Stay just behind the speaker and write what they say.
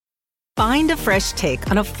Find a fresh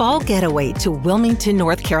take on a fall getaway to Wilmington,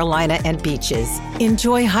 North Carolina and beaches.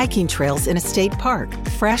 Enjoy hiking trails in a state park,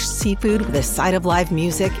 fresh seafood with a side of live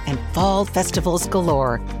music, and fall festivals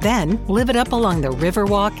galore. Then live it up along the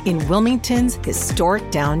Riverwalk in Wilmington's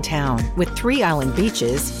historic downtown. With 3 island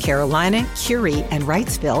beaches, Carolina, Curie, and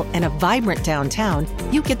Wrightsville, and a vibrant downtown,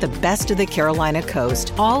 you get the best of the Carolina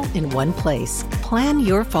coast all in one place. Plan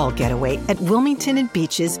your fall getaway at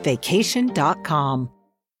WilmingtonandBeachesVacation.com.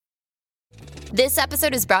 This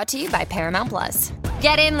episode is brought to you by Paramount Plus.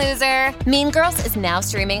 Get in, loser! Mean Girls is now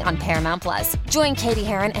streaming on Paramount Plus. Join Katie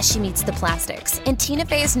Heron as she meets the plastics in Tina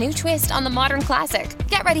Fey's new twist on the modern classic.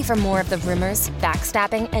 Get ready for more of the rumors,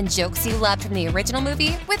 backstabbing, and jokes you loved from the original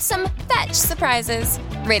movie with some fetch surprises.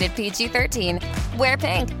 Rated PG-13. Wear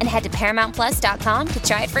pink and head to ParamountPlus.com to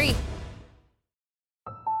try it free.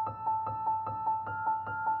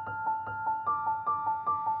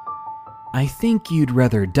 I think you'd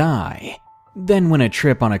rather die than win a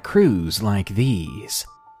trip on a cruise like these.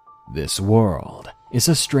 This world is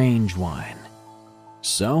a strange one.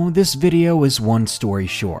 So this video is one story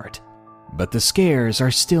short, but the scares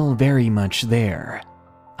are still very much there.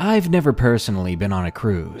 I've never personally been on a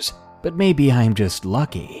cruise, but maybe I'm just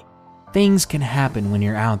lucky. Things can happen when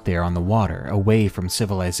you're out there on the water away from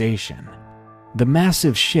civilization. The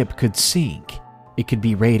massive ship could sink. It could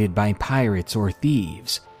be raided by pirates or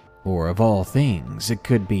thieves. Or of all things, it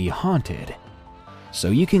could be haunted. So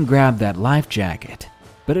you can grab that life jacket,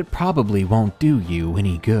 but it probably won't do you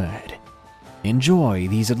any good. Enjoy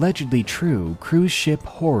these allegedly true cruise ship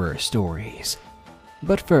horror stories.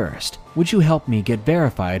 But first, would you help me get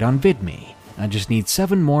verified on VidMe? I just need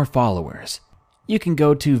 7 more followers. You can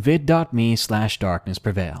go to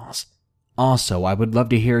vid.me/darknessprevails. Also, I would love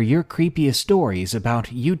to hear your creepiest stories about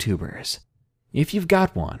YouTubers. If you've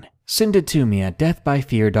got one, send it to me at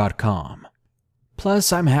deathbyfear.com.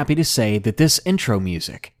 Plus, I'm happy to say that this intro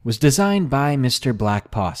music was designed by Mr.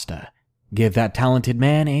 Black Pasta. Give that talented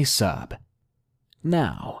man a sub.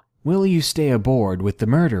 Now, will you stay aboard with the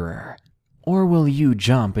murderer, or will you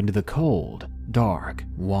jump into the cold, dark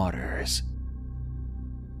waters?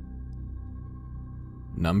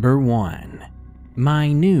 Number 1.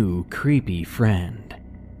 My New Creepy Friend.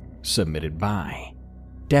 Submitted by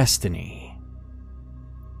Destiny.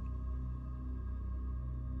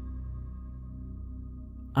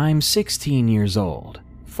 I'm 16 years old,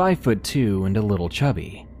 5'2" and a little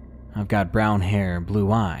chubby. I've got brown hair, blue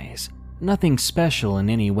eyes, nothing special in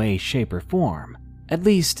any way, shape, or form. At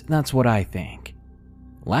least, that's what I think.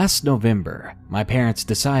 Last November, my parents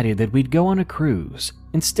decided that we'd go on a cruise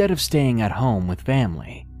instead of staying at home with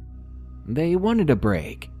family. They wanted a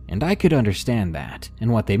break, and I could understand that and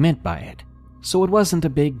what they meant by it, so it wasn't a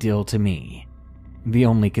big deal to me. The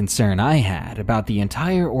only concern I had about the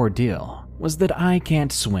entire ordeal was that I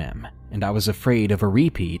can't swim, and I was afraid of a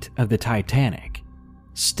repeat of the Titanic.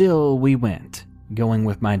 Still, we went, going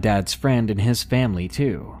with my dad's friend and his family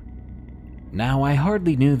too. Now, I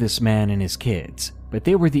hardly knew this man and his kids, but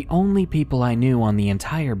they were the only people I knew on the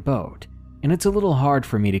entire boat, and it's a little hard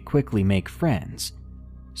for me to quickly make friends.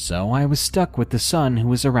 So I was stuck with the son who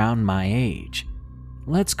was around my age.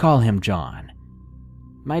 Let's call him John.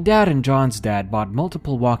 My dad and John's dad bought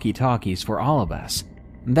multiple walkie-talkies for all of us.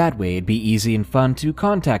 That way it'd be easy and fun to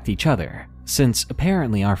contact each other, since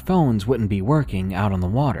apparently our phones wouldn't be working out on the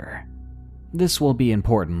water. This will be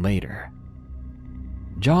important later.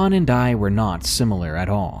 John and I were not similar at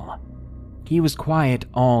all. He was quiet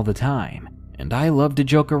all the time, and I loved to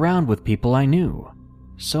joke around with people I knew,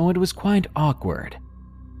 so it was quite awkward.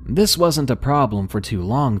 This wasn't a problem for too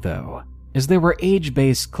long though, as there were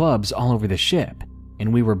age-based clubs all over the ship,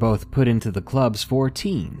 and we were both put into the clubs for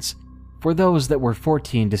teens, for those that were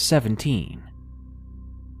 14 to 17.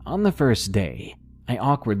 On the first day, I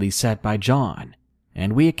awkwardly sat by John,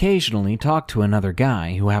 and we occasionally talked to another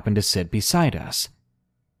guy who happened to sit beside us.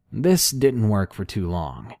 This didn't work for too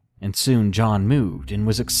long, and soon John moved and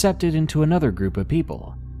was accepted into another group of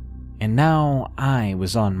people, and now I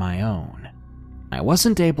was on my own. I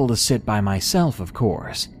wasn't able to sit by myself, of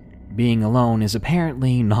course. Being alone is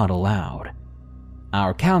apparently not allowed.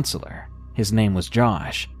 Our counselor, his name was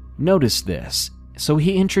Josh, noticed this, so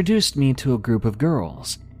he introduced me to a group of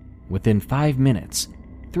girls. Within 5 minutes,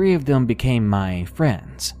 3 of them became my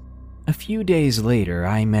friends. A few days later,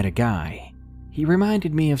 I met a guy. He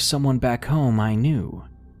reminded me of someone back home I knew.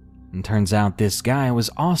 And turns out this guy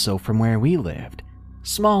was also from where we lived.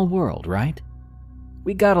 Small world, right?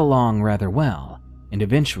 We got along rather well, and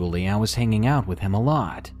eventually I was hanging out with him a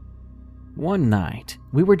lot. One night,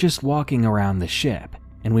 we were just walking around the ship,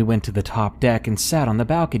 and we went to the top deck and sat on the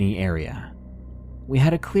balcony area. We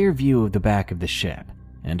had a clear view of the back of the ship,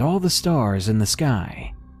 and all the stars in the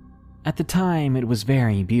sky. At the time, it was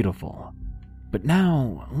very beautiful, but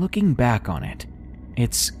now, looking back on it,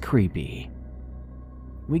 it's creepy.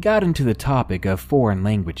 We got into the topic of foreign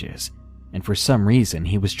languages, and for some reason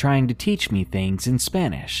he was trying to teach me things in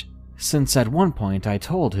Spanish, since at one point I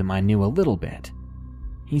told him I knew a little bit.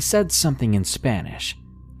 He said something in Spanish.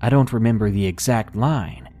 I don't remember the exact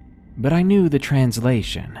line, but I knew the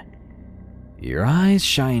translation. "Your eyes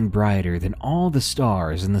shine brighter than all the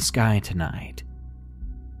stars in the sky tonight."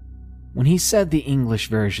 When he said the English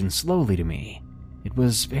version slowly to me, it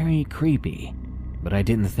was very creepy, but I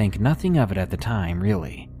didn't think nothing of it at the time,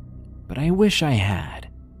 really. But I wish I had.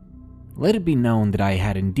 Let it be known that I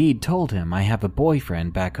had indeed told him I have a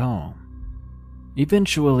boyfriend back home.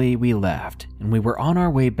 Eventually, we left, and we were on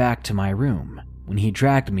our way back to my room when he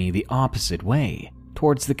dragged me the opposite way,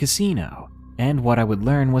 towards the casino, and what I would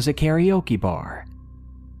learn was a karaoke bar.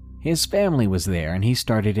 His family was there, and he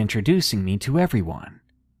started introducing me to everyone.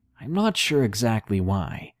 I'm not sure exactly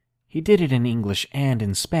why. He did it in English and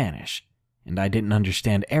in Spanish, and I didn't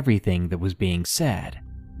understand everything that was being said,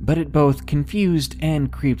 but it both confused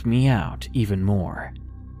and creeped me out even more.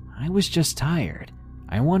 I was just tired.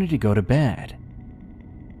 I wanted to go to bed.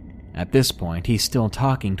 At this point, he's still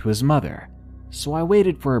talking to his mother, so I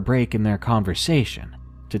waited for a break in their conversation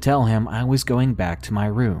to tell him I was going back to my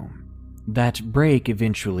room. That break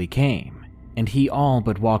eventually came, and he all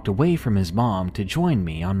but walked away from his mom to join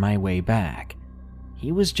me on my way back.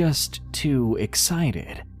 He was just too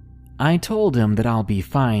excited. I told him that I'll be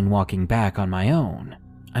fine walking back on my own.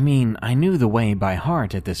 I mean, I knew the way by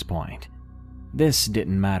heart at this point. This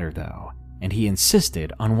didn't matter though, and he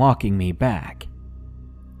insisted on walking me back.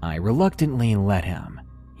 I reluctantly let him.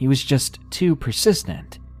 He was just too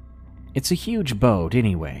persistent. It's a huge boat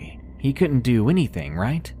anyway. He couldn't do anything,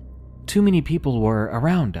 right? Too many people were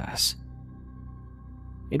around us.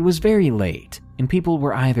 It was very late, and people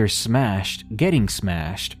were either smashed, getting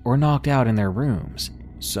smashed, or knocked out in their rooms,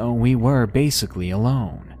 so we were basically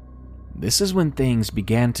alone. This is when things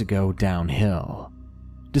began to go downhill.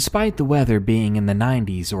 Despite the weather being in the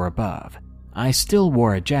 90s or above, I still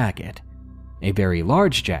wore a jacket. A very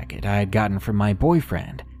large jacket I had gotten from my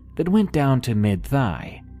boyfriend that went down to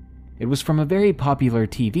mid-thigh. It was from a very popular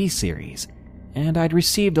TV series, and I'd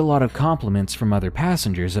received a lot of compliments from other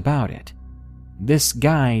passengers about it. This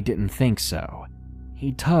guy didn't think so.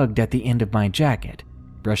 He tugged at the end of my jacket,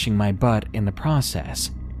 brushing my butt in the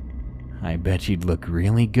process. "I bet you'd look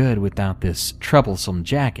really good without this troublesome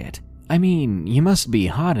jacket. I mean, you must be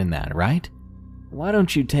hot in that, right? Why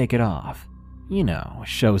don't you take it off? You know,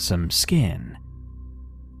 show some skin."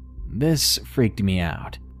 This freaked me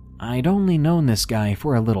out. I'd only known this guy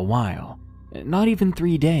for a little while, not even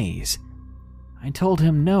 3 days. I told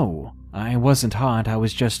him no, I wasn't hot, I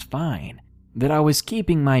was just fine, that I was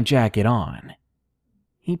keeping my jacket on.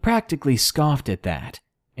 He practically scoffed at that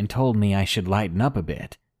and told me I should lighten up a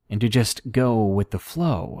bit and to just go with the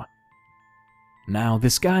flow. Now,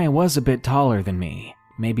 this guy was a bit taller than me,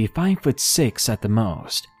 maybe 5'6" at the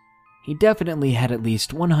most. He definitely had at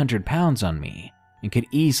least 100 pounds on me and could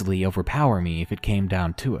easily overpower me if it came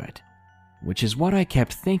down to it, which is what I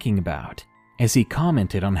kept thinking about as he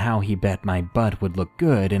commented on how he bet my butt would look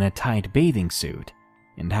good in a tight bathing suit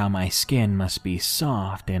and how my skin must be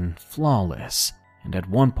soft and flawless. And at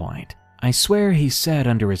one point, I swear he said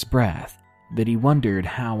under his breath that he wondered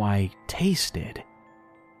how I tasted.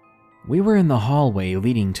 We were in the hallway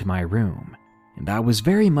leading to my room, and I was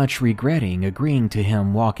very much regretting agreeing to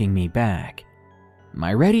him walking me back.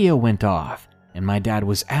 My radio went off, and my dad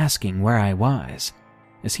was asking where I was,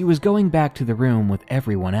 as he was going back to the room with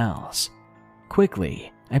everyone else.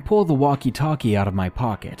 Quickly, I pulled the walkie-talkie out of my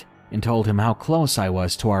pocket and told him how close I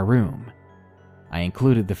was to our room. I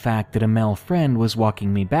included the fact that a male friend was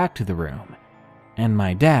walking me back to the room, and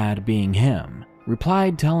my dad, being him,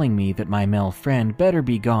 replied telling me that my male friend better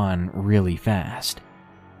be gone really fast.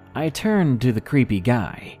 I turned to the creepy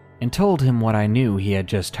guy and told him what I knew he had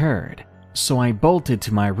just heard, so I bolted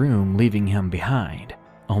to my room, leaving him behind,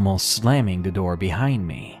 almost slamming the door behind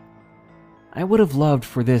me. I would have loved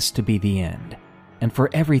for this to be the end, and for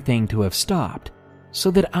everything to have stopped,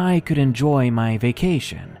 so that I could enjoy my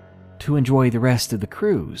vacation, to enjoy the rest of the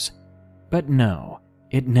cruise. But no,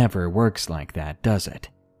 it never works like that, does it?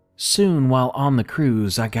 Soon, while on the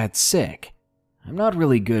cruise, I got sick. I'm not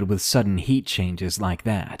really good with sudden heat changes like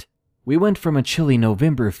that. We went from a chilly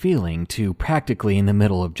November feeling to practically in the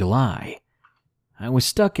middle of July. I was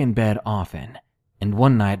stuck in bed often, and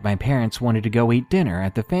one night my parents wanted to go eat dinner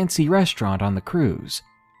at the fancy restaurant on the cruise.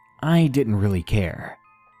 I didn't really care,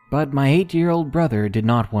 but my 8-year-old brother did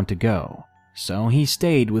not want to go, so he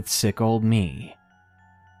stayed with sick old me.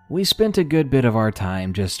 We spent a good bit of our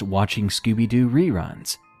time just watching Scooby-Doo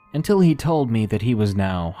reruns, until he told me that he was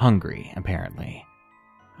now hungry, apparently.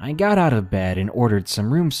 I got out of bed and ordered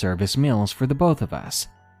some room service meals for the both of us.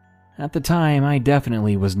 At the time, I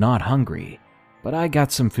definitely was not hungry, but I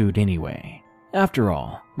got some food anyway. After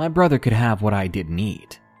all, my brother could have what I didn't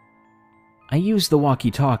eat. I used the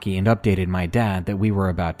walkie-talkie and updated my dad that we were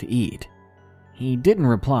about to eat. He didn't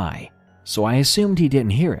reply, so I assumed he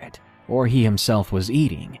didn't hear it, or he himself was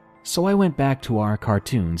eating, so I went back to our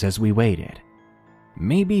cartoons as we waited.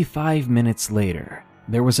 Maybe 5 minutes later,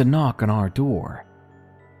 there was a knock on our door.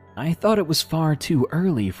 I thought it was far too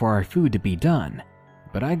early for our food to be done,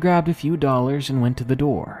 but I grabbed a few dollars and went to the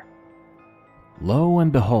door. Lo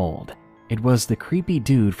and behold, it was the creepy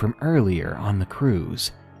dude from earlier on the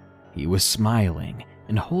cruise. He was smiling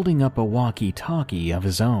and holding up a walkie-talkie of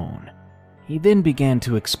his own. He then began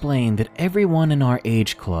to explain that everyone in our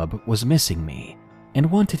age club was missing me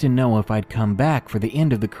and wanted to know if I'd come back for the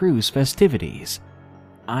end of the cruise festivities.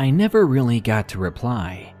 I never really got to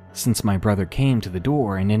reply, since my brother came to the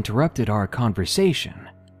door and interrupted our conversation.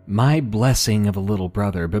 My blessing of a little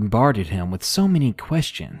brother bombarded him with so many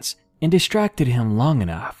questions and distracted him long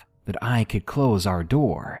enough that I could close our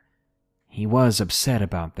door. He was upset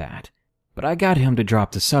about that, but I got him to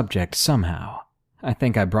drop the subject somehow. I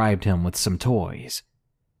think I bribed him with some toys.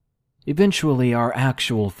 Eventually, our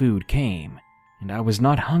actual food came, and I was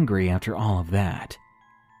not hungry after all of that.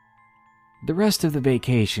 The rest of the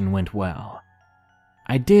vacation went well.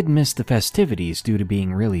 I did miss the festivities due to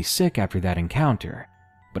being really sick after that encounter,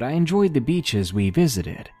 but I enjoyed the beaches we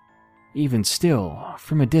visited. Even still,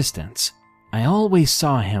 from a distance, I always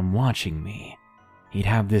saw him watching me. He'd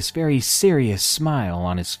have this very serious smile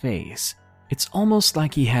on his face. It's almost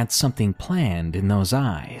like he had something planned in those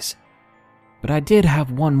eyes. But I did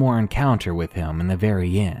have one more encounter with him in the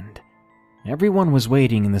very end. Everyone was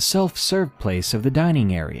waiting in the self-serve place of the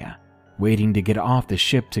dining area, waiting to get off the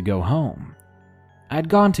ship to go home. I'd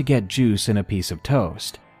gone to get juice and a piece of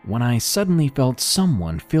toast when I suddenly felt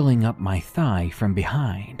someone filling up my thigh from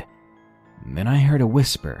behind. Then I heard a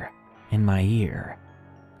whisper in my ear,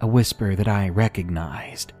 a whisper that I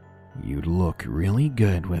recognized. "You'd look really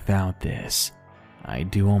good without this. I'd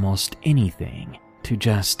do almost anything to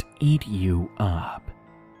just eat you up."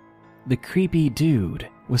 The creepy dude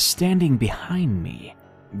was standing behind me,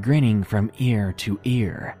 grinning from ear to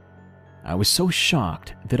ear. I was so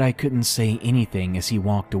shocked that I couldn't say anything as he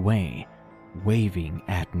walked away, waving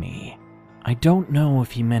at me. I don't know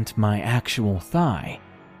if he meant my actual thigh,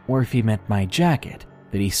 or if he meant my jacket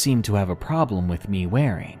that he seemed to have a problem with me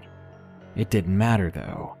wearing. It didn't matter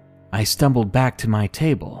though. I stumbled back to my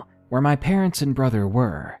table, where my parents and brother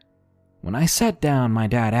were. When I sat down, my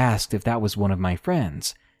dad asked if that was one of my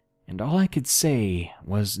friends, and all I could say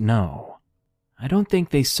was no. I don't think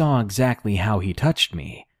they saw exactly how he touched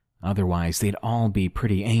me, otherwise they'd all be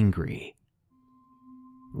pretty angry.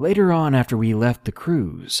 Later on, after we left the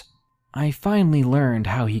cruise, I finally learned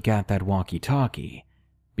how he got that walkie-talkie,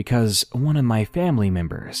 because one of my family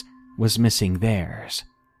members was missing theirs.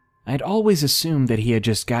 I'd always assumed that he had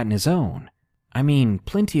just gotten his own. I mean,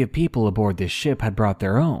 plenty of people aboard this ship had brought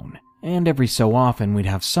their own, and every so often we'd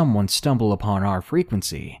have someone stumble upon our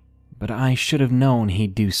frequency, but I should have known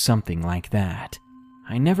he'd do something like that.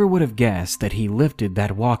 I never would have guessed that he lifted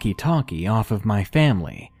that walkie-talkie off of my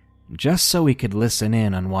family, just so he could listen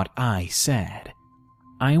in on what I said.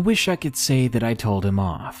 I wish I could say that I told him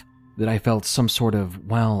off, that I felt some sort of,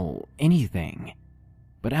 well, anything.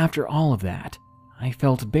 But after all of that, I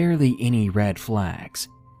felt barely any red flags,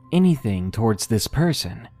 anything towards this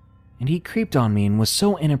person, and he creeped on me and was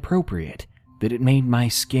so inappropriate that it made my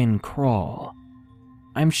skin crawl.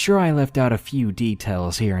 I'm sure I left out a few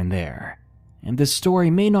details here and there, and this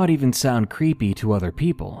story may not even sound creepy to other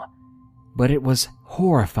people, but it was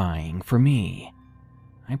horrifying for me.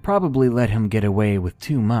 I probably let him get away with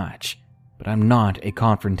too much, but I'm not a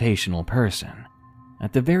confrontational person.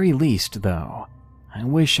 At the very least, though, I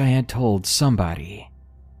wish I had told somebody.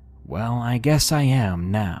 Well, I guess I am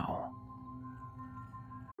now.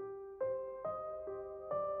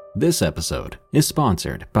 This episode is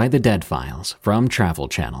sponsored by The Dead Files from Travel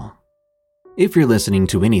Channel. If you're listening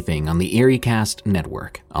to anything on the EerieCast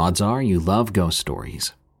network, odds are you love ghost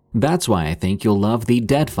stories. That's why I think you'll love The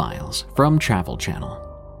Dead Files from Travel Channel.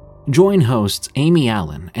 Join hosts Amy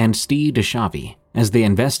Allen and Steve DeShavi as they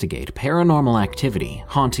investigate paranormal activity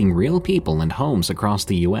haunting real people and homes across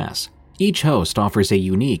the US. Each host offers a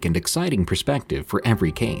unique and exciting perspective for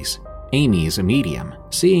every case. Amy is a medium,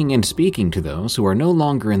 seeing and speaking to those who are no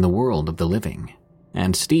longer in the world of the living.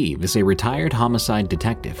 and Steve is a retired homicide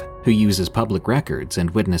detective who uses public records and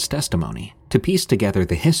witness testimony to piece together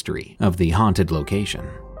the history of the haunted location.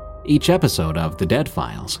 Each episode of The Dead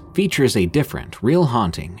Files features a different, real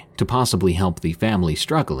haunting to possibly help the family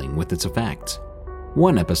struggling with its effects.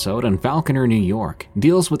 One episode on Falconer, New York,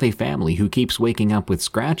 deals with a family who keeps waking up with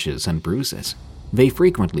scratches and bruises. They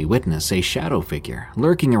frequently witness a shadow figure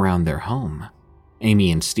lurking around their home.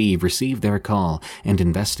 Amy and Steve receive their call and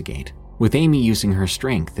investigate, with Amy using her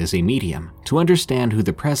strength as a medium to understand who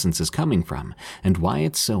the presence is coming from and why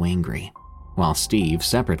it's so angry, while Steve,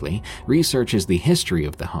 separately, researches the history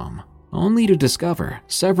of the home, only to discover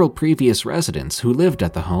several previous residents who lived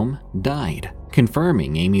at the home died,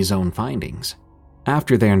 confirming Amy's own findings.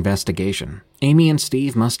 After their investigation, Amy and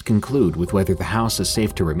Steve must conclude with whether the house is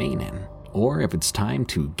safe to remain in, or if it's time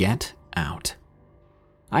to get out.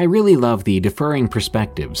 I really love the differing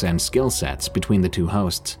perspectives and skill sets between the two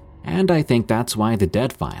hosts, and I think that's why The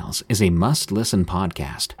Dead Files is a must-listen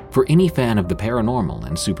podcast for any fan of the paranormal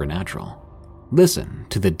and supernatural. Listen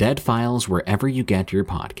to The Dead Files wherever you get your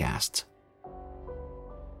podcasts.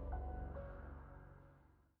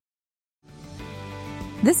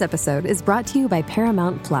 This episode is brought to you by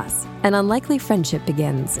Paramount Plus. An unlikely friendship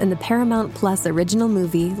begins in the Paramount Plus original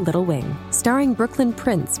movie Little Wing, starring Brooklyn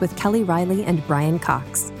Prince with Kelly Riley and Brian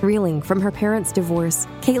Cox. Reeling from her parents' divorce,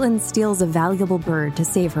 Caitlin steals a valuable bird to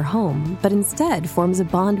save her home, but instead forms a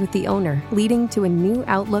bond with the owner, leading to a new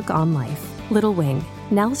outlook on life. Little Wing,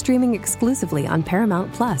 now streaming exclusively on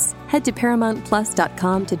Paramount Plus. Head to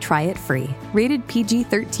ParamountPlus.com to try it free. Rated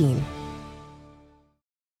PG-13.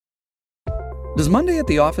 Does Monday at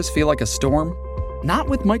the office feel like a storm? Not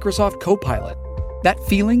with Microsoft Copilot. That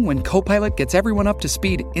feeling when Copilot gets everyone up to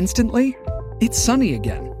speed instantly? It's sunny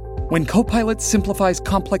again. When Copilot simplifies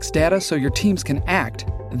complex data so your teams can act,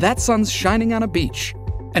 that sun's shining on a beach.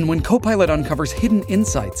 And when Copilot uncovers hidden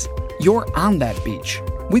insights, you're on that beach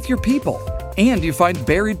with your people, and you find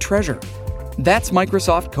buried treasure. That's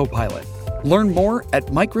Microsoft Copilot. Learn more at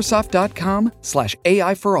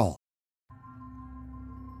Microsoft.com/AI for all.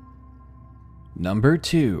 Number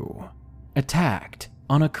 2. Attacked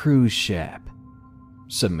on a Cruise Ship.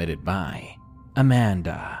 Submitted by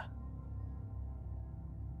Amanda.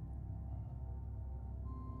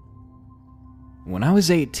 When I was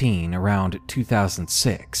 18, around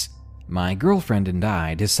 2006, my girlfriend and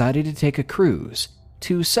I decided to take a cruise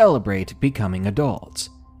to celebrate becoming adults.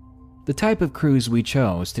 The type of cruise we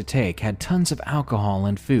chose to take had tons of alcohol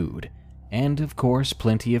and food, and of course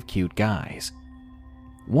plenty of cute guys.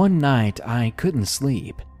 One night I couldn't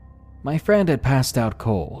sleep. My friend had passed out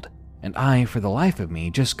cold, and I, for the life of me,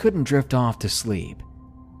 just couldn't drift off to sleep.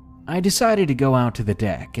 I decided to go out to the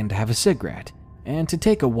deck and have a cigarette, and to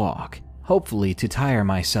take a walk, hopefully to tire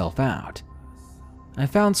myself out. I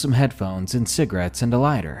found some headphones and cigarettes and a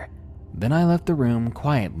lighter. Then I left the room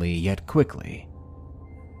quietly yet quickly.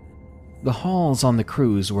 The halls on the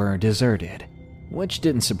cruise were deserted, which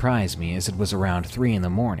didn't surprise me as it was around 3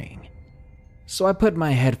 a.m. So I put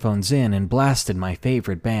my headphones in and blasted my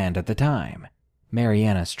favorite band at the time,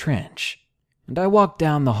 Mariana's Trench, and I walked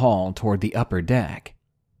down the hall toward the upper deck.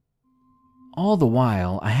 All the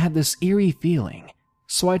while, I had this eerie feeling,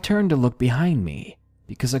 so I turned to look behind me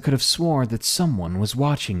because I could have swore that someone was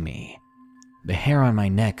watching me. The hair on my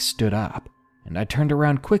neck stood up, and I turned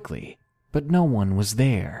around quickly, but no one was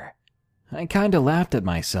there. I kinda laughed at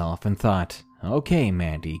myself and thought, okay,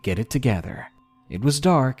 Mandy, get it together. It was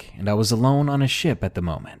dark, and I was alone on a ship at the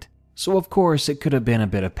moment, so of course it could have been a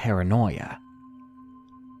bit of paranoia.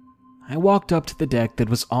 I walked up to the deck that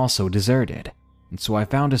was also deserted, and so I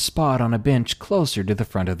found a spot on a bench closer to the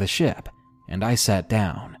front of the ship, and I sat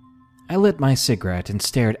down. I lit my cigarette and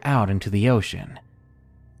stared out into the ocean.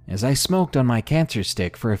 As I smoked on my cancer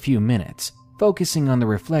stick for a few minutes, focusing on the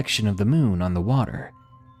reflection of the moon on the water,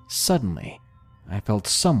 suddenly I felt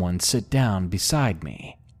someone sit down beside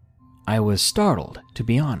me. I was startled, to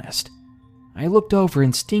be honest. I looked over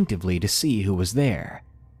instinctively to see who was there.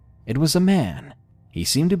 It was a man. He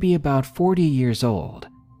seemed to be about 40 years old,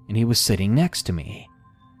 and he was sitting next to me.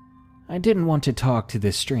 I didn't want to talk to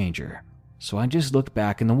this stranger, so I just looked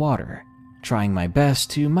back in the water, trying my best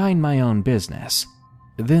to mind my own business.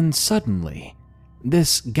 Then suddenly,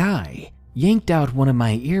 this guy yanked out one of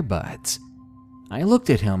my earbuds. I looked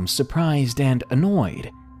at him, surprised and annoyed,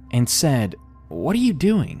 and said, "What are you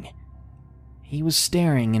doing?" He was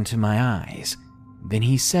staring into my eyes. Then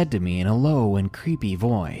he said to me in a low and creepy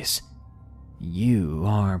voice, "You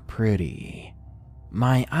are pretty."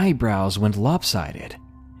 My eyebrows went lopsided,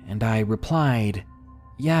 and I replied,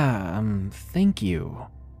 "Yeah, thank you."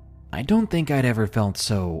 I don't think I'd ever felt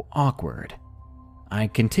so awkward. I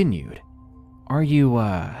continued, "Are you,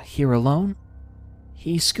 here alone?"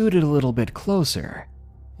 He scooted a little bit closer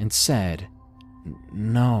and said,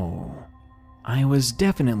 "No." I was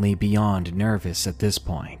definitely beyond nervous at this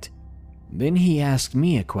point. Then he asked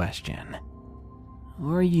me a question.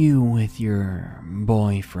 "Are you with your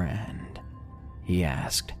boyfriend?" he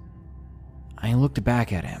asked. I looked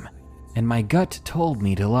back at him, and my gut told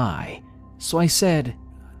me to lie, so I said,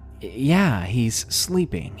 "Yeah, he's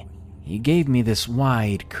sleeping." He gave me this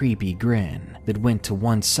wide, creepy grin that went to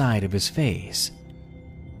one side of his face.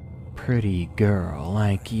 "Pretty girl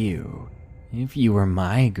like you. If you were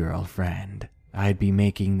my girlfriend, I'd be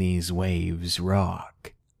making these waves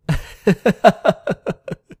rock."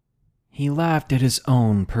 He laughed at his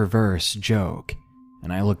own perverse joke,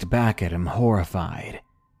 and I looked back at him horrified.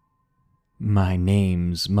 "My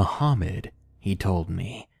name's Muhammad," he told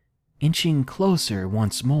me. Inching closer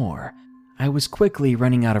once more, I was quickly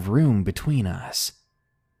running out of room between us.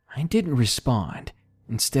 I didn't respond.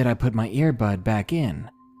 Instead, I put my earbud back in,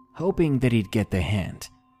 hoping that he'd get the hint,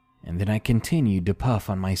 and then I continued to puff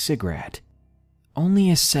on my cigarette. Only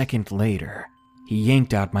a second later, he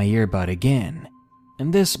yanked out my earbud again,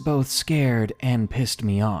 and this both scared and pissed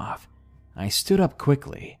me off. I stood up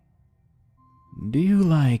quickly. "Do you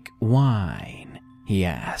like wine?" he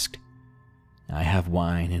asked. "I have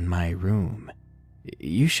wine in my room.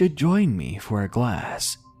 You should join me for a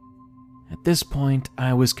glass." At this point,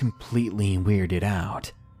 I was completely weirded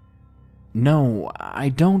out. "No, I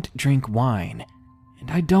don't drink wine,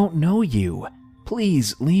 and I don't know you.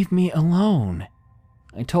 Please leave me alone,"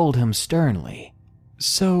 I told him sternly.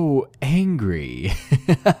 "So angry."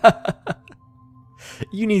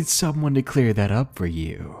 "You need someone to clear that up for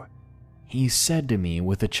you," he said to me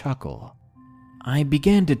with a chuckle. I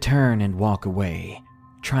began to turn and walk away,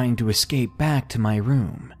 trying to escape back to my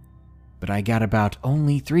room, but I got about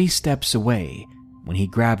only 3 steps away when he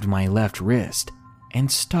grabbed my left wrist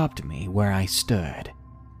and stopped me where I stood.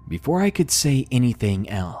 Before I could say anything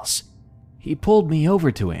else, he pulled me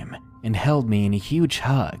over to him and held me in a huge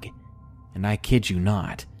hug, and I kid you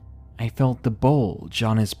not, I felt the bulge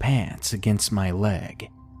on his pants against my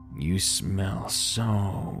leg. "You smell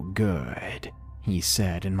so good," he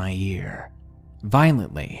said in my ear.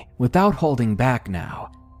 Violently, without holding back now,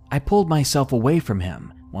 I pulled myself away from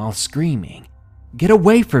him while screaming, "Get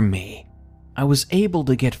away from me!" I was able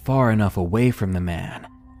to get far enough away from the man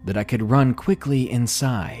that I could run quickly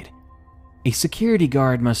inside. A security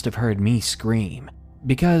guard must have heard me scream,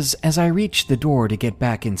 because as I reached the door to get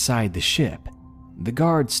back inside the ship, the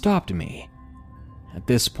guard stopped me. At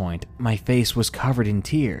this point, my face was covered in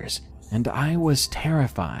tears, and I was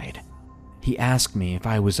terrified. He asked me if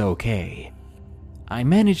I was okay. I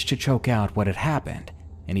managed to choke out what had happened,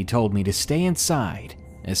 and he told me to stay inside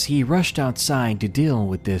as he rushed outside to deal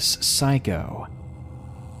with this psycho.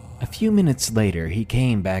 A few minutes later, he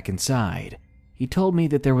came back inside. He told me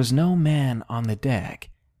that there was no man on the deck,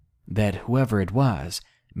 that whoever it was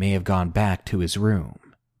may have gone back to his room.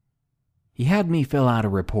 He had me fill out a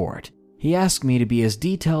report. He asked me to be as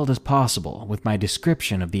detailed as possible with my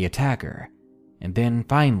description of the attacker, and then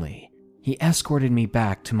finally, he escorted me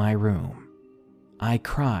back to my room. I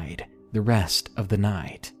cried the rest of the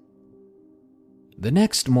night. The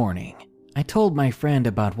next morning, I told my friend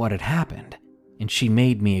about what had happened, and she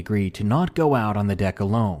made me agree to not go out on the deck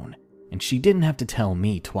alone, and she didn't have to tell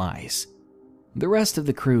me twice. The rest of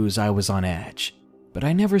the cruise I was on edge, but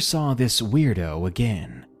I never saw this weirdo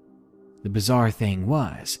again. The bizarre thing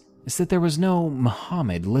is that there was no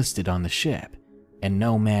Muhammad listed on the ship, and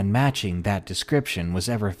no man matching that description was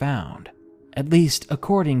ever found, at least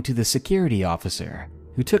according to the security officer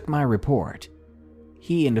who took my report.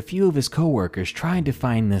 He and a few of his coworkers tried to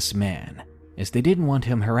find this man, as they didn't want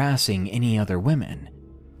him harassing any other women.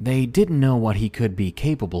 They didn't know what he could be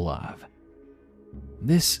capable of.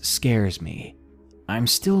 This scares me. I'm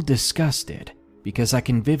still disgusted because I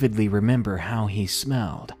can vividly remember how he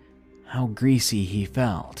smelled, how greasy he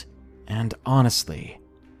felt, and honestly,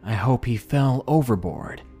 I hope he fell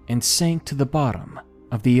overboard and sank to the bottom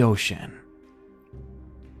of the ocean.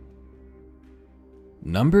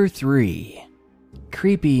 Number 3.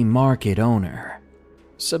 Creepy Market Owner.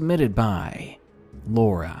 Submitted by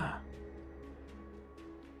Laura.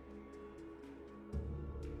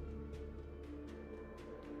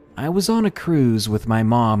 I was on a cruise with my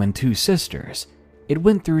mom and 2 sisters. It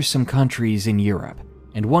went through some countries in Europe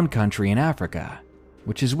and 1 country in Africa,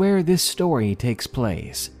 which is where this story takes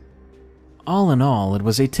place. All in all, it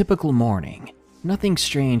was a typical morning. Nothing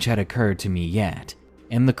strange had occurred to me yet,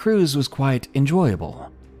 and the cruise was quite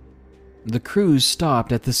enjoyable. The cruise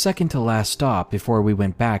stopped at the second to last stop before we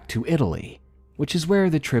went back to Italy, which is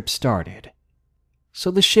where the trip started.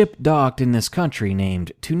 So the ship docked in this country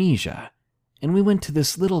named Tunisia, and we went to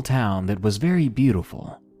this little town that was very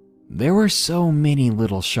beautiful. There were so many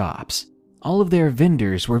little shops. All of their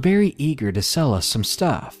vendors were very eager to sell us some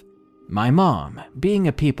stuff. My mom, being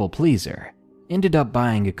a people pleaser, ended up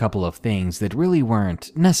buying a couple of things that really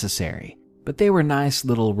weren't necessary, but they were nice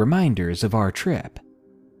little reminders of our trip.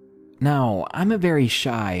 Now, I'm a very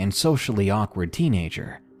shy and socially awkward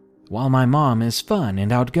teenager, while my mom is fun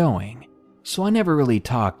and outgoing, so I never really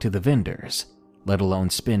talked to the vendors, let alone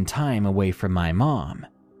spend time away from my mom.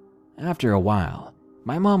 After a while,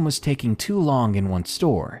 my mom was taking too long in one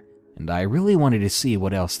store, and I really wanted to see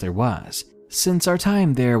what else there was, since our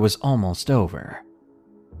time there was almost over.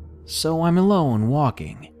 So I'm alone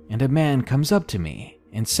walking, and a man comes up to me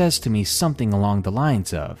and says to me something along the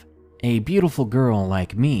lines of, a beautiful girl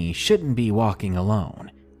like me shouldn't be walking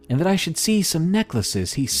alone, and that I should see some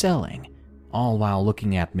necklaces he's selling, all while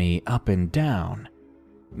looking at me up and down.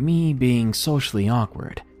 Me being socially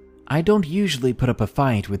awkward, I don't usually put up a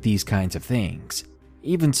fight with these kinds of things.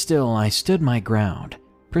 Even still, I stood my ground,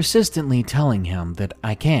 persistently telling him that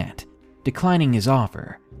I can't, declining his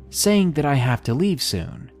offer, saying that I have to leave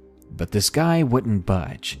soon. But this guy wouldn't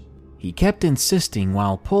budge. He kept insisting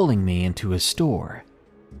while pulling me into his store.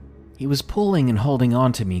 He was pulling and holding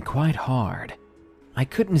on to me quite hard. I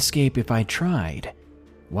couldn't escape if I tried.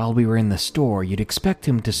 While we were in the store, you'd expect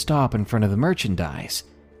him to stop in front of the merchandise,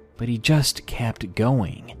 but he just kept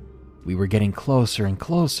going. We were getting closer and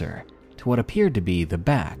closer to what appeared to be the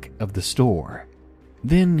back of the store.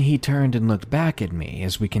 Then he turned and looked back at me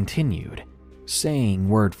as we continued, saying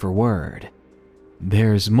word for word,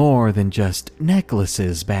 "There's more than just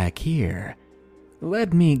necklaces back here.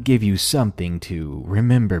 Let me give you something to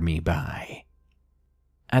remember me by."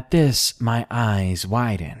 At this, my eyes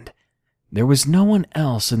widened. There was no one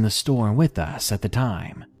else in the store with us at the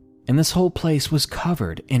time, and this whole place was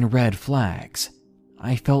covered in red flags.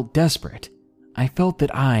 I felt desperate. I felt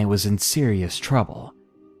that I was in serious trouble.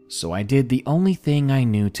 So I did the only thing I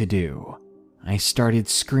knew to do. I started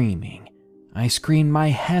screaming. I screamed my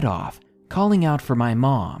head off, calling out for my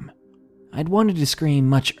mom. I'd wanted to scream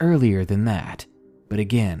much earlier than that, but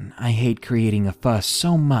again, I hate creating a fuss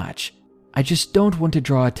so much. I just don't want to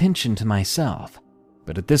draw attention to myself.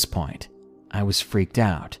 But at this point, I was freaked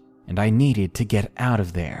out, and I needed to get out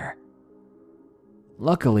of there.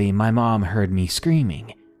 Luckily, my mom heard me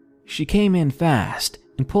screaming. She came in fast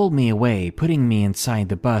and pulled me away, putting me inside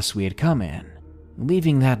the bus we had come in,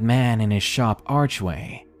 leaving that man in his shop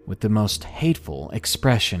archway with the most hateful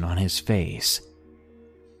expression on his face.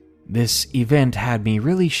 This event had me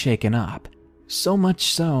really shaken up, so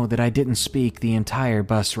much so that I didn't speak the entire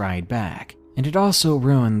bus ride back, and it also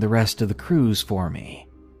ruined the rest of the cruise for me.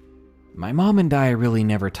 My mom and I really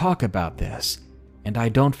never talk about this, and I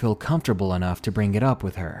don't feel comfortable enough to bring it up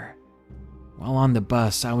with her. While on the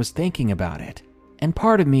bus, I was thinking about it, and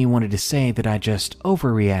part of me wanted to say that I just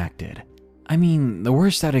overreacted. I mean, the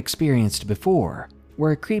worst I'd experienced before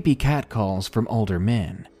were creepy catcalls from older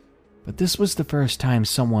men, but this was the first time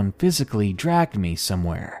someone physically dragged me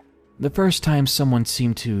somewhere, the first time someone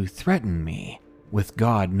seemed to threaten me with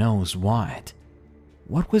God knows what.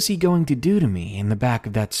 What was he going to do to me in the back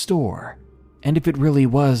of that store? And if it really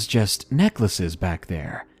was just necklaces back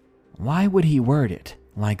there, why would he word it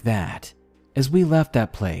like that? As we left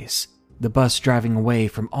that place, the bus driving away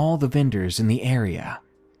from all the vendors in the area,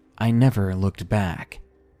 I never looked back,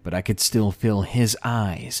 but I could still feel his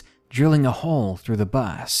eyes drilling a hole through the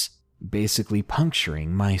bus, basically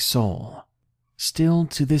puncturing my soul. Still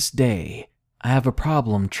to this day, I have a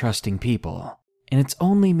problem trusting people, and it's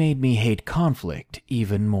only made me hate conflict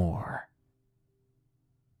even more.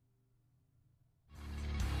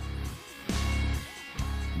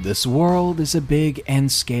 This world is a big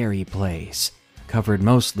and scary place, covered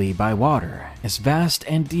mostly by water, as vast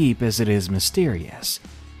and deep as it is mysterious.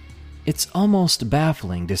 It's almost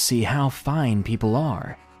baffling to see how fine people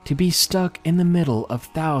are to be stuck in the middle of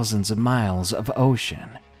thousands of miles of ocean.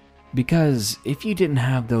 Because if you didn't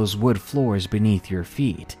have those wood floors beneath your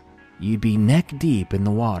feet, you'd be neck deep in the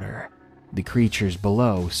water, the creatures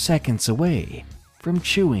below seconds away from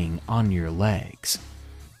chewing on your legs.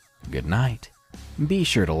 Good night. Be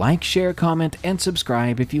sure to like, share, comment, and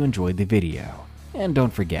subscribe if you enjoyed the video. And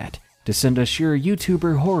don't forget to send us your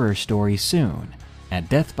YouTuber horror story soon at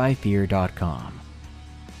deathbyfear.com.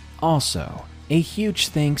 Also, a huge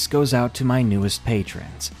thanks goes out to my newest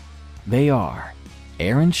patrons. They are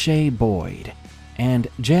Aaron Shea Boyd and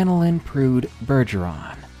Janelyn Prude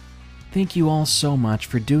Bergeron. Thank you all so much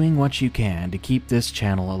for doing what you can to keep this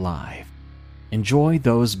channel alive. Enjoy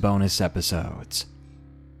those bonus episodes.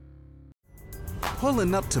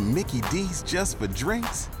 Pulling up to Mickey D's just for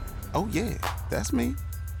drinks? Oh yeah, that's me.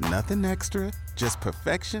 Nothing extra, just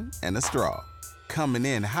perfection and a straw. Coming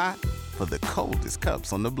in hot for the coldest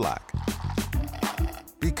cups on the block.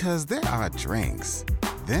 Because there are drinks.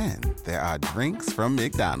 Then there are drinks from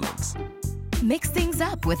McDonald's. Mix things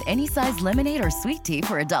up with any size lemonade or sweet tea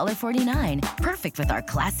for $1.49. Perfect with our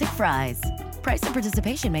classic fries. Price and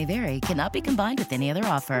participation may vary. Cannot be combined with any other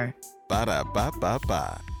offer.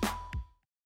 Ba-da-ba-ba-ba.